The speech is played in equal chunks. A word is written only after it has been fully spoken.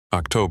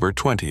October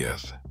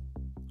 20th.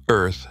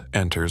 Earth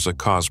enters a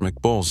cosmic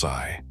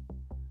bullseye.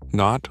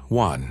 Not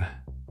one,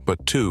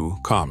 but two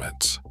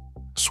comets.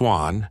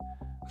 Swan,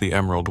 the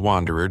Emerald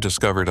Wanderer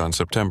discovered on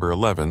September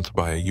 11th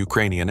by a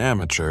Ukrainian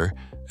amateur,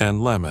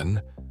 and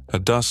Lemon, a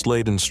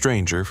dust-laden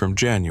stranger from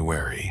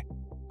January,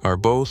 are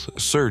both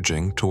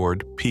surging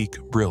toward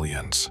peak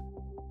brilliance.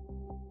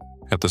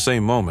 At the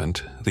same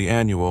moment, the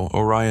annual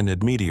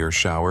Orionid meteor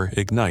shower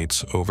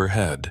ignites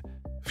overhead,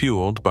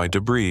 fueled by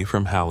debris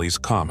from Halley's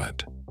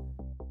Comet.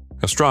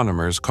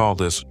 Astronomers call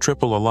this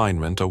triple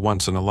alignment a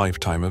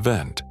once-in-a-lifetime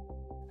event,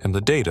 and the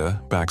data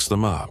backs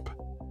them up.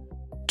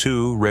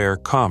 Two rare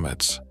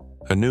comets,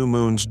 a new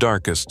moon's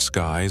darkest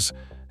skies,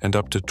 and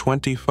up to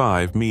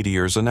 25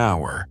 meteors an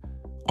hour,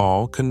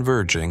 all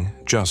converging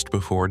just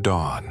before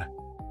dawn.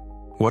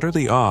 What are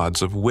the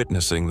odds of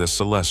witnessing this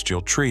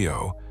celestial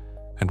trio,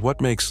 and what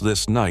makes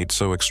this night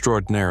so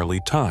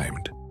extraordinarily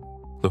timed?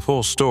 The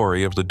full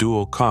story of the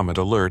dual comet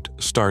alert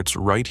starts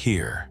right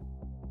here.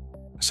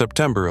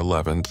 September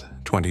 11th,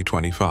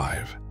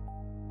 2025.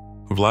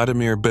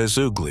 Vladimir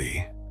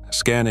Bezugli,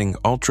 scanning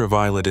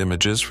ultraviolet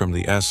images from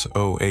the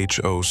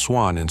SOHO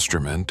SWAN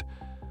instrument,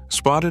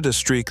 spotted a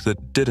streak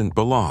that didn't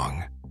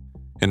belong.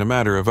 In a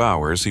matter of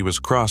hours, he was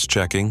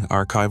cross-checking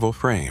archival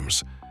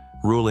frames,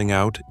 ruling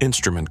out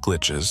instrument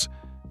glitches,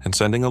 and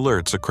sending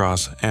alerts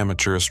across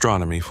amateur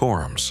astronomy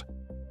forums.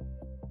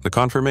 The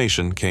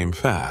confirmation came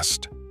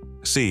fast.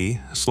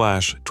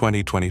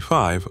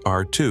 C/2025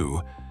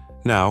 R2,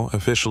 now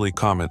officially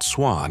Comet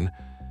Swan,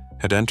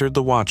 had entered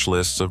the watch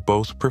lists of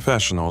both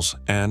professionals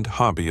and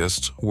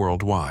hobbyists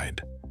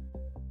worldwide.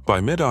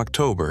 By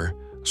mid-October,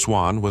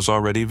 Swan was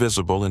already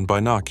visible in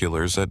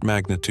binoculars at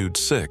magnitude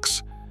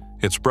 6,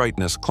 its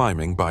brightness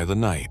climbing by the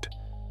night.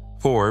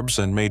 Forbes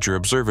and major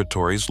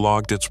observatories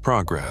logged its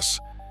progress,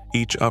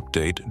 each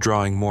update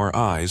drawing more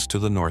eyes to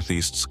the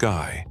northeast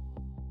sky.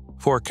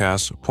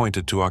 Forecasts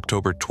pointed to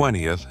October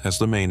 20th as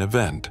the main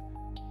event,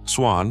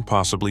 Swan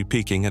possibly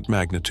peaking at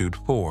magnitude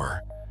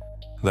 4.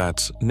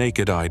 That's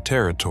naked-eye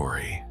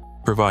territory,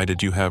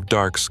 provided you have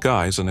dark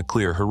skies and a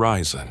clear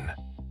horizon.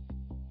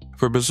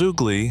 For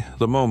Bezugli,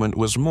 the moment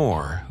was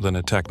more than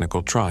a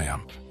technical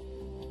triumph.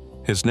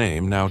 His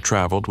name now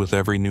traveled with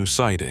every new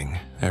sighting,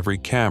 every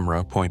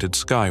camera pointed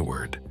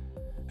skyward,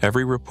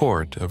 every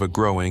report of a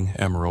growing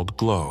emerald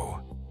glow.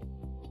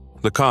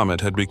 The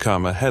comet had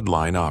become a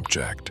headline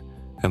object,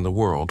 and the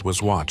world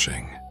was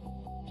watching.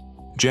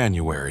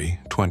 January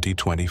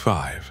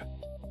 2025.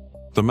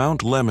 The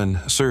Mount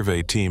Lemmon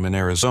survey team in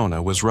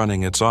Arizona was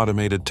running its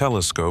automated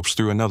telescopes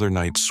through another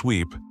night's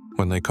sweep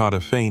when they caught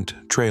a faint,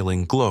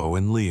 trailing glow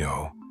in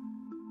Leo.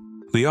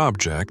 The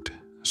object,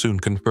 soon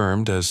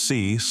confirmed as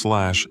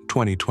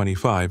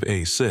C/2025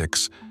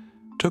 A6,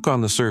 took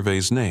on the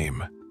survey's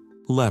name,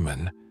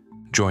 Lemon,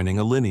 joining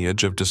a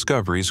lineage of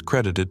discoveries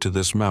credited to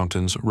this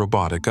mountain's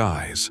robotic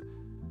eyes.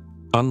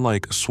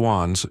 Unlike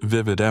Swan's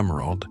vivid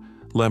emerald,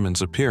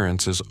 Lemon's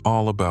appearance is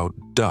all about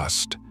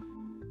dust.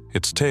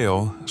 Its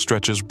tail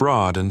stretches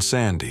broad and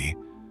sandy,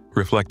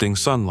 reflecting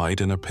sunlight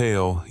in a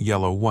pale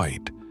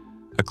yellow-white,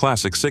 a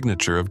classic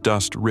signature of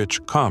dust-rich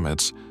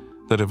comets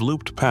that have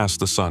looped past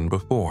the sun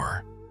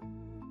before.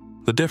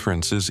 The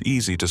difference is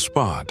easy to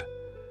spot.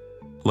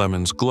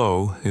 Lemon's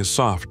glow is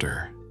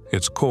softer,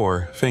 its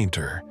core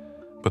fainter,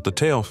 but the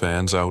tail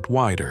fans out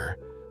wider,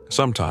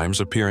 sometimes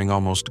appearing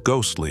almost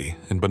ghostly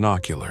in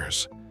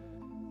binoculars.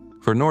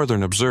 For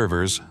northern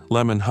observers,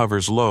 Lemon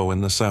hovers low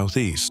in the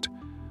southeast,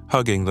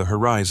 hugging the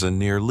horizon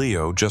near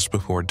Leo just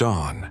before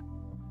dawn.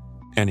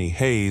 Any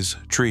haze,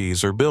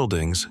 trees, or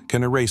buildings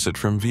can erase it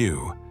from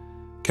view.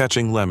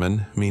 Catching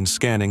Lemon means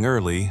scanning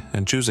early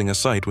and choosing a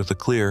site with a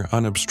clear,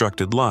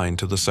 unobstructed line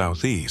to the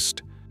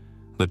southeast.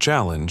 The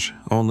challenge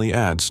only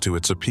adds to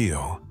its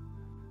appeal.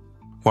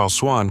 While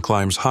Swan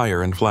climbs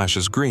higher and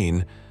flashes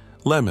green,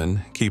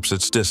 Lemon keeps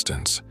its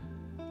distance,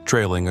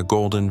 trailing a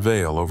golden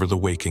veil over the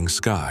waking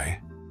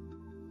sky.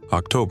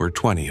 October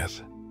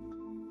 20th.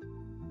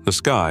 The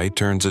sky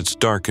turns its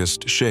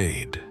darkest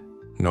shade.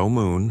 No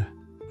moon,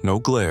 no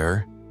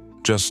glare,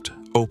 just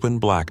open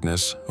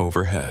blackness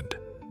overhead.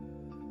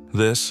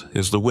 This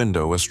is the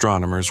window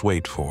astronomers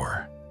wait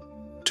for.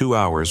 2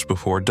 hours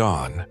before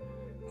dawn,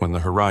 when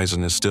the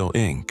horizon is still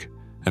ink,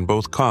 and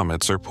both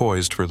comets are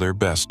poised for their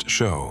best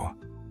show.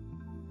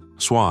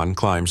 Swan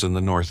climbs in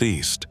the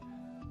northeast,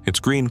 its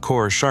green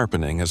core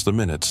sharpening as the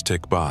minutes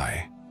tick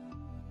by.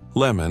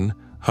 Lemon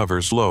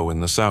hovers low in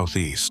the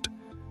southeast,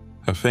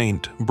 a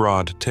faint,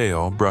 broad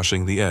tail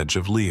brushing the edge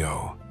of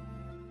Leo.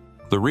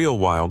 The real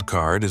wild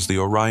card is the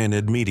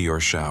Orionid meteor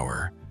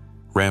shower,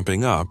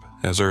 ramping up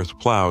as Earth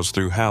plows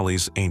through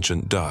Halley's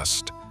ancient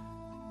dust.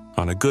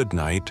 On a good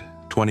night,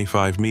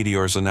 25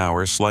 meteors an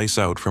hour slice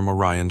out from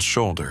Orion's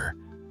shoulder,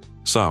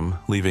 some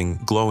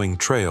leaving glowing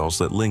trails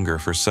that linger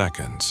for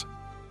seconds.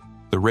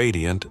 The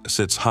radiant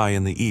sits high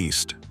in the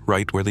east,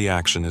 right where the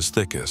action is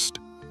thickest.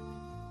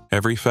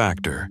 Every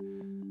factor,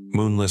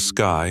 moonless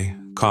sky,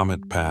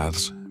 comet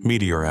paths,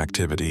 meteor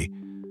activity,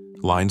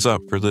 lines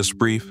up for this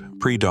brief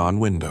pre-dawn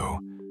window.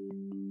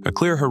 A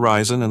clear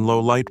horizon and low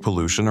light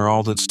pollution are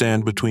all that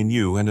stand between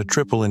you and a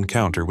triple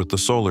encounter with the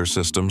solar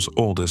system's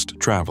oldest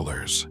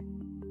travelers.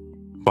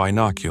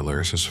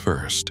 Binoculars is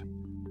first.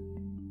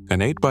 An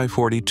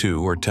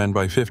 8x42 or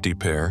 10x50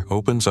 pair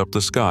opens up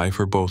the sky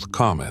for both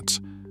comets,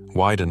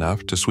 wide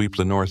enough to sweep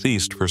the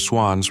northeast for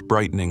Swan's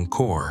brightening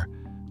core,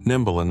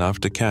 nimble enough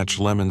to catch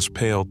Lemon's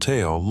pale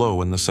tail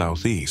low in the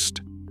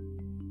southeast.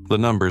 The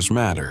numbers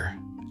matter.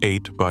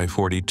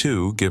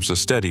 8x42 gives a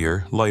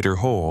steadier, lighter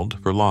hold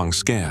for long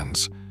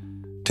scans.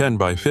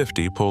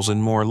 10x50 pulls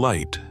in more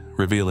light,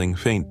 revealing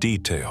faint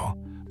detail,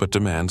 but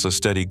demands a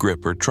steady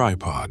grip or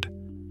tripod.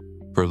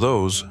 For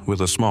those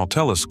with a small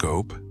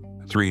telescope,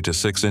 3 to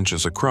 6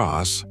 inches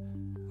across,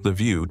 the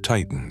view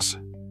tightens.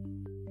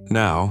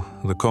 Now,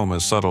 the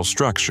coma's subtle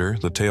structure,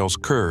 the tail's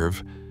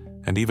curve,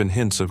 and even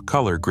hints of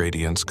color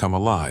gradients come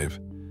alive,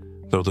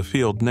 though the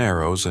field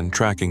narrows and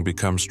tracking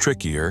becomes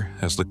trickier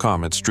as the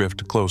comets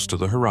drift close to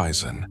the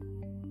horizon.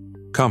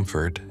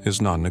 Comfort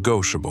is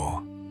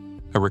non-negotiable.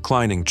 A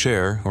reclining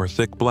chair or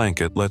thick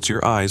blanket lets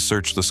your eyes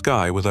search the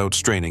sky without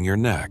straining your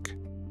neck.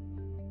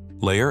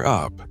 Layer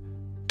up.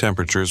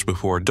 Temperatures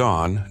before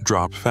dawn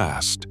drop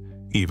fast,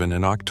 even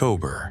in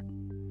October.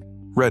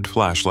 Red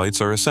flashlights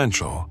are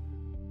essential.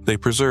 They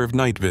preserve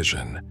night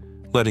vision,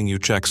 letting you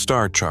check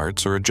star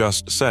charts or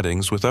adjust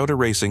settings without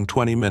erasing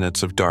 20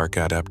 minutes of dark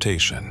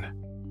adaptation.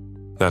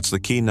 That's the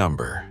key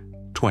number,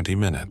 20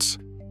 minutes.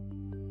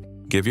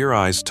 Give your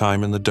eyes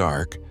time in the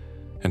dark,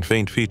 and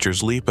faint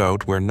features leap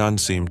out where none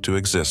seemed to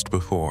exist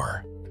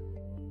before.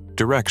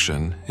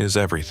 Direction is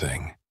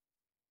everything.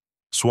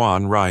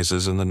 Swan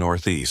rises in the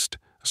northeast,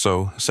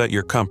 so set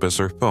your compass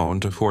or phone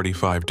to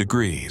 45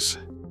 degrees.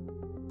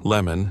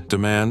 Lemon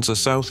demands a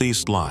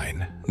southeast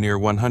line near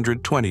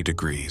 120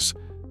 degrees,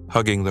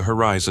 hugging the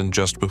horizon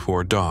just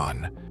before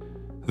dawn.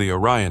 The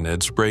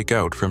Orionids break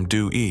out from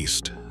due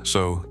east,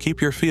 so keep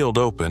your field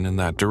open in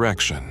that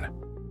direction.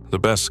 The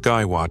best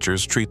sky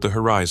watchers treat the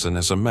horizon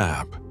as a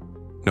map.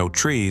 No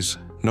trees,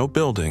 no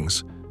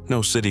buildings,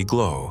 no city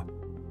glow.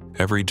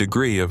 Every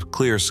degree of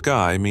clear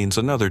sky means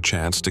another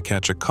chance to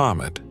catch a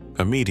comet,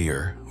 a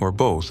meteor, or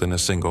both in a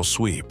single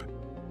sweep.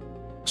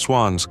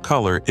 Swan's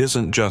color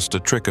isn't just a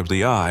trick of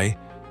the eye,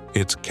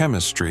 it's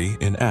chemistry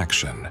in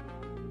action.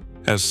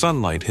 As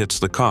sunlight hits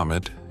the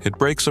comet, it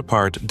breaks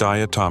apart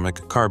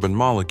diatomic carbon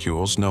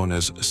molecules known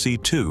as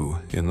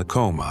C2 in the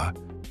coma.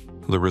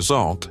 The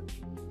result?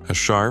 A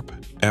sharp,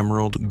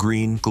 emerald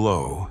green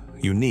glow,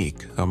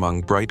 unique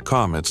among bright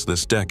comets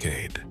this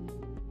decade.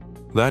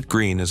 That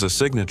green is a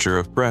signature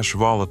of fresh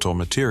volatile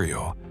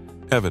material,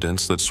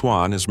 evidence that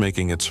Swan is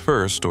making its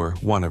first or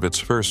one of its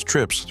first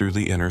trips through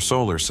the inner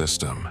solar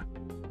system.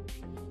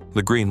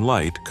 The green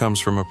light comes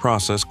from a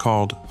process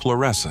called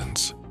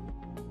fluorescence.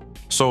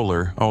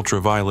 Solar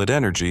ultraviolet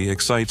energy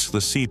excites the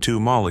C2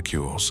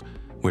 molecules,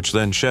 which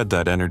then shed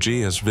that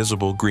energy as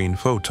visible green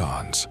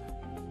photons.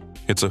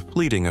 It's a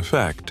fleeting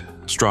effect,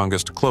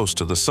 strongest close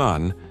to the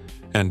sun,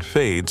 and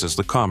fades as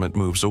the comet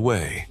moves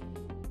away.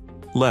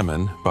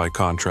 Lemon, by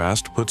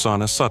contrast, puts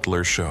on a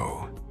subtler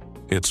show.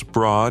 Its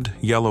broad,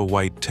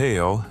 yellow-white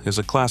tail is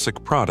a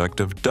classic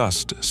product of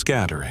dust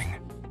scattering.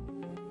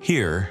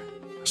 Here,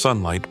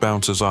 sunlight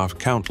bounces off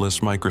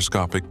countless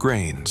microscopic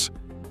grains,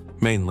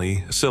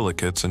 mainly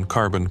silicates and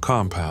carbon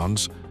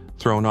compounds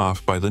thrown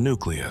off by the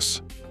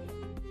nucleus.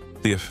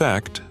 The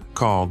effect,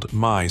 called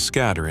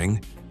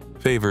mi-scattering,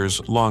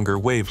 favors longer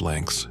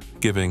wavelengths,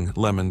 giving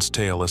Lemon's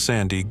tail a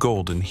sandy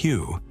golden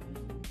hue.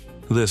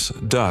 This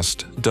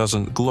dust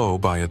doesn't glow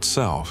by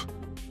itself.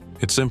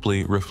 It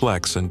simply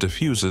reflects and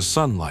diffuses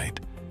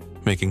sunlight,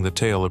 making the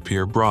tail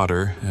appear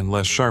broader and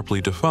less sharply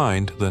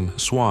defined than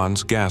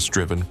Swan's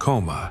gas-driven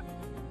coma.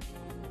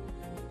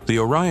 The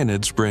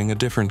Orionids bring a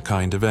different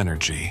kind of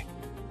energy.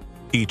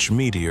 Each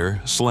meteor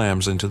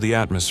slams into the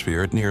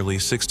atmosphere at nearly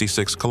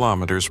 66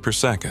 kilometers per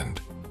second,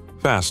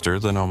 faster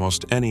than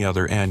almost any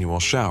other annual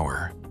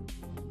shower.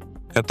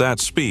 At that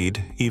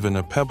speed, even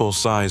a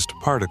pebble-sized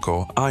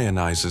particle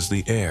ionizes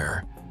the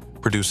air,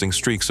 producing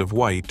streaks of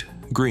white,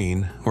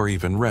 green, or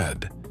even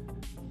red.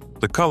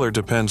 The color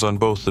depends on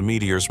both the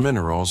meteor's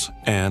minerals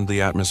and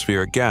the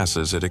atmospheric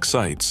gases it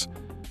excites: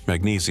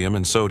 magnesium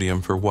and sodium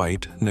for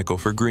white, nickel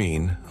for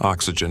green,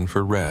 oxygen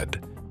for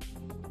red.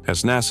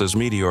 As NASA's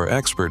meteor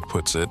expert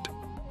puts it,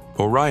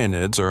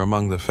 Orionids are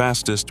among the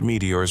fastest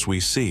meteors we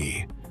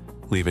see,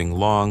 leaving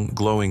long,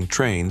 glowing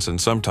trains and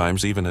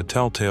sometimes even a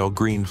telltale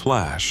green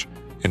flash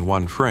in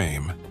one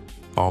frame,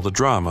 all the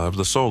drama of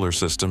the solar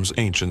system's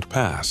ancient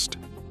past.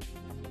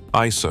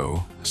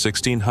 ISO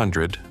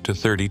 1600 to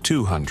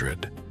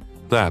 3200.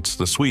 That's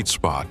the sweet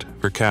spot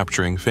for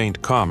capturing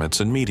faint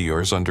comets and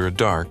meteors under a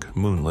dark,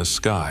 moonless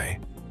sky.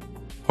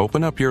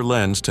 Open up your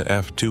lens to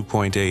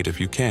f2.8 if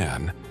you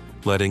can,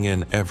 letting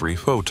in every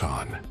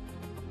photon.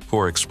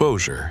 For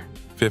exposure,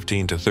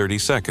 15 to 30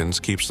 seconds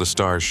keeps the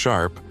stars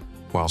sharp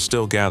while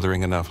still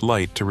gathering enough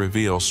light to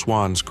reveal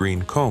Swan's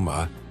green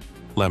coma,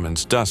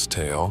 Lemon's dust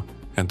tail,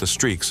 and the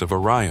streaks of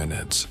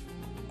Orionids.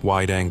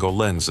 Wide-angle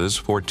lenses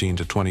 14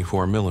 to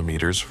 24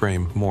 millimeters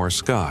frame more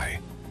sky.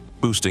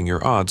 boosting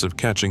your odds of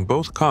catching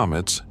both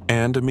comets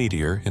and a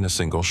meteor in a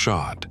single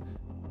shot.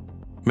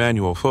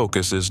 Manual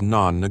focus is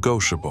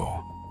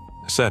non-negotiable.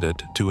 Set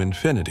it to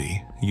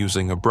infinity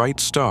using a bright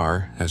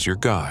star as your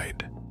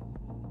guide.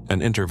 An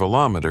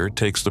intervalometer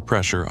takes the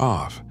pressure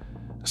off.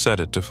 Set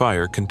it to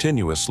fire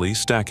continuously,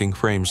 stacking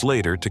frames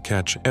later to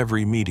catch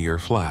every meteor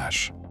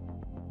flash.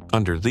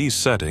 Under these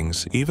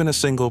settings, even a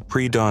single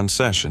pre-dawn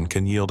session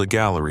can yield a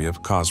gallery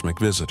of cosmic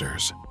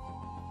visitors.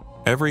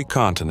 Every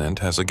continent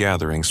has a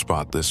gathering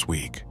spot this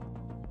week.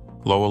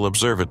 Lowell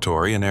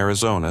Observatory in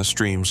Arizona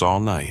streams all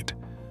night,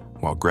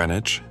 while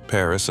Greenwich,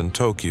 Paris, and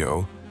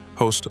Tokyo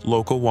host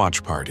local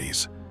watch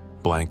parties,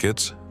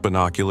 blankets,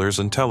 binoculars,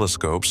 and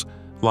telescopes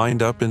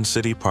lined up in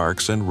city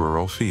parks and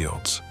rural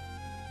fields.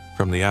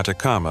 From the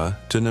Atacama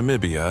to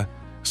Namibia,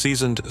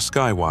 seasoned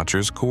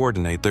skywatchers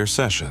coordinate their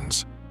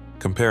sessions,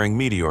 comparing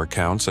meteor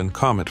counts and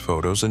comet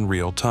photos in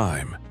real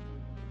time.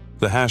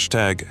 The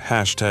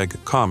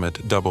hashtag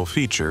Comet double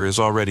feature is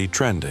already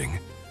trending,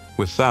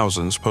 with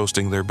thousands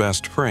posting their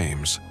best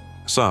frames,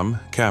 some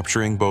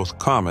capturing both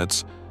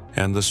comets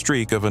and the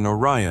streak of an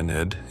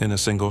orionid in a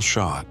single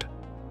shot.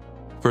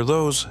 For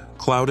those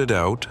clouded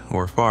out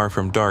or far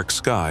from dark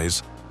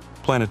skies,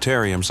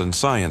 planetariums and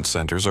science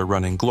centers are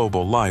running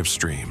global live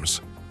streams,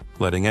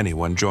 letting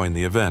anyone join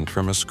the event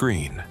from a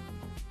screen.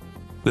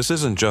 This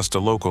isn't just a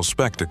local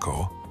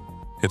spectacle,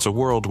 it's a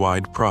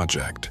worldwide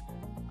project,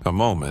 a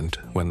moment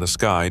when the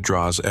sky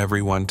draws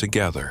everyone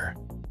together.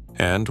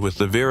 And with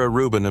the Vera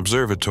Rubin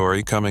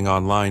Observatory coming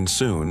online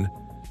soon,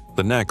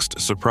 the next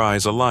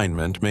surprise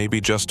alignment may be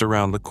just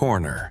around the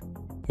corner.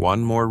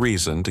 One more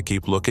reason to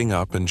keep looking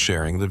up and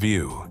sharing the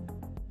view.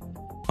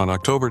 On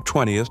October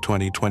 20th,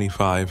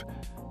 2025,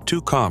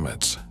 two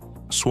comets,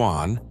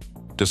 Swan,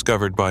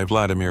 discovered by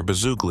Vladimir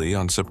Bezugli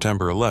on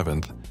September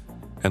 11th,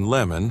 and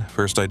Lemon,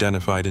 first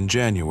identified in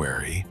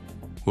January,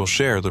 will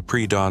share the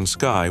pre-dawn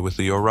sky with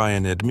the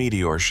Orionid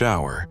meteor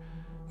shower,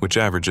 which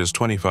averages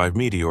 25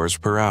 meteors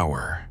per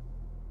hour.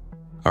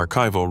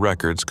 Archival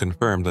records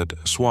confirm that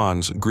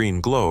Swan's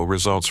green glow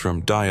results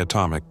from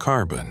diatomic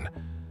carbon,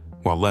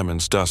 while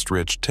Lemon's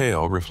dust-rich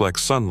tail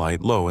reflects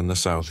sunlight low in the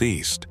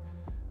southeast.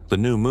 The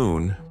new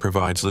moon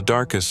provides the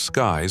darkest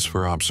skies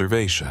for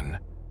observation,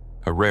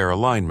 a rare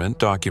alignment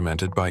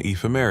documented by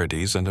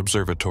ephemerides and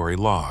observatory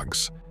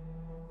logs.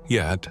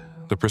 Yet,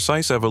 the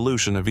precise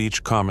evolution of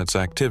each comet's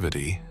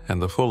activity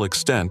and the full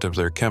extent of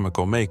their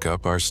chemical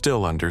makeup are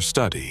still under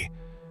study,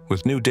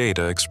 with new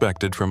data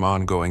expected from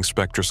ongoing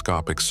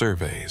spectroscopic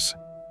surveys.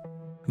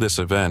 This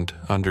event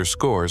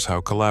underscores how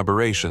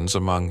collaborations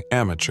among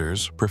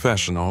amateurs,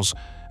 professionals,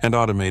 and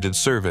automated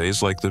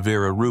surveys like the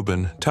Vera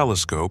Rubin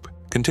Telescope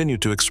continue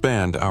to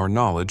expand our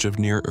knowledge of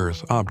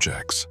near-Earth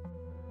objects.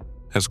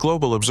 As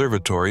global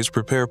observatories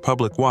prepare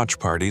public watch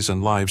parties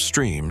and live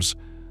streams,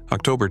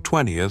 October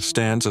 20th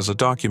stands as a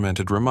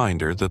documented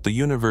reminder that the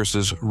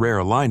universe's rare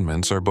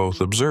alignments are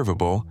both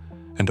observable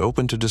and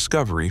open to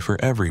discovery for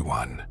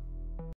everyone.